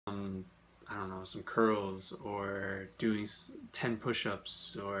don't know, some curls, or doing 10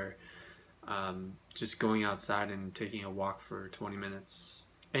 push-ups, or just going outside and taking a walk for 20 minutes.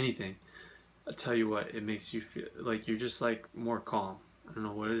 Anything. I'll tell you what, it makes you feel like you're just like more calm. I don't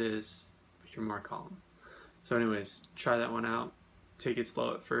know what it is, but you're more calm. So anyways, try that one out. Take it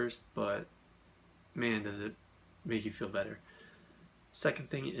slow at first, but man, does it make you feel better. Second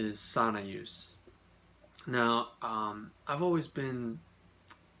thing is sauna use. Now, I've always been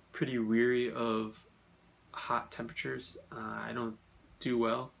pretty weary of hot temperatures. I don't do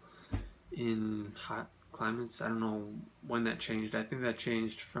well in hot climates. I don't know when that changed. I think that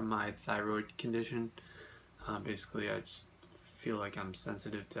changed from my thyroid condition. Basically, I just feel like I'm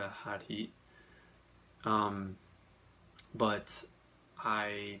sensitive to hot heat. But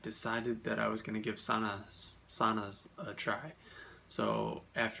I decided that I was going to give saunas a try. So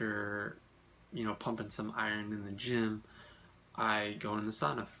after, pumping some iron in the gym, I go in the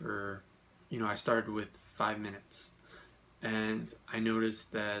sauna for, I started with 5 minutes, and I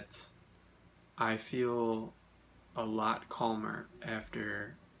noticed that I feel a lot calmer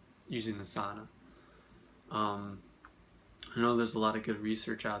after using the sauna. I know there's a lot of good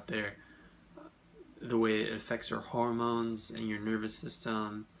research out there, the way it affects your hormones and your nervous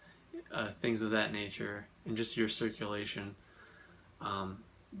system, things of that nature, and just your circulation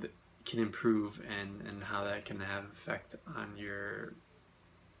that can improve, and how that can have effect on your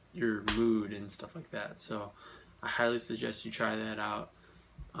mood and stuff like that. So I highly suggest you try that out.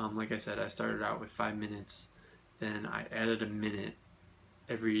 Like I said, I started out with 5 minutes, then I added a minute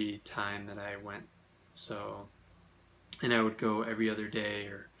every time that I went. So, and I would go every other day,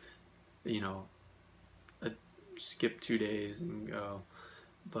 or skip 2 days and go.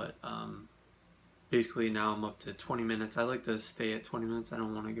 But basically now I'm up to 20 minutes. I like to stay at 20 minutes. I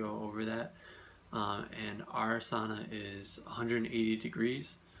don't want to go over that. And our sauna is 180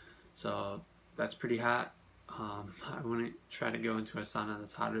 degrees, so that's pretty hot. I wouldn't try to go into a sauna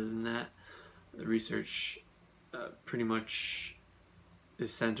that's hotter than that. The research pretty much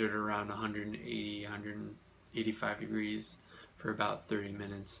is centered around 180, 185 degrees for about 30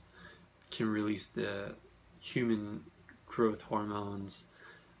 minutes. Can release the human growth hormones,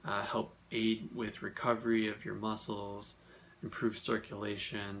 help aid with recovery of your muscles, improve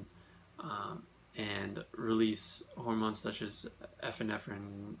circulation, and release hormones such as epinephrine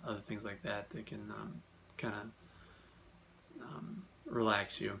and other things like that that can kind of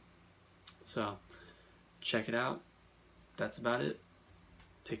relax you. So check it out. That's about it.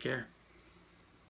 Take care.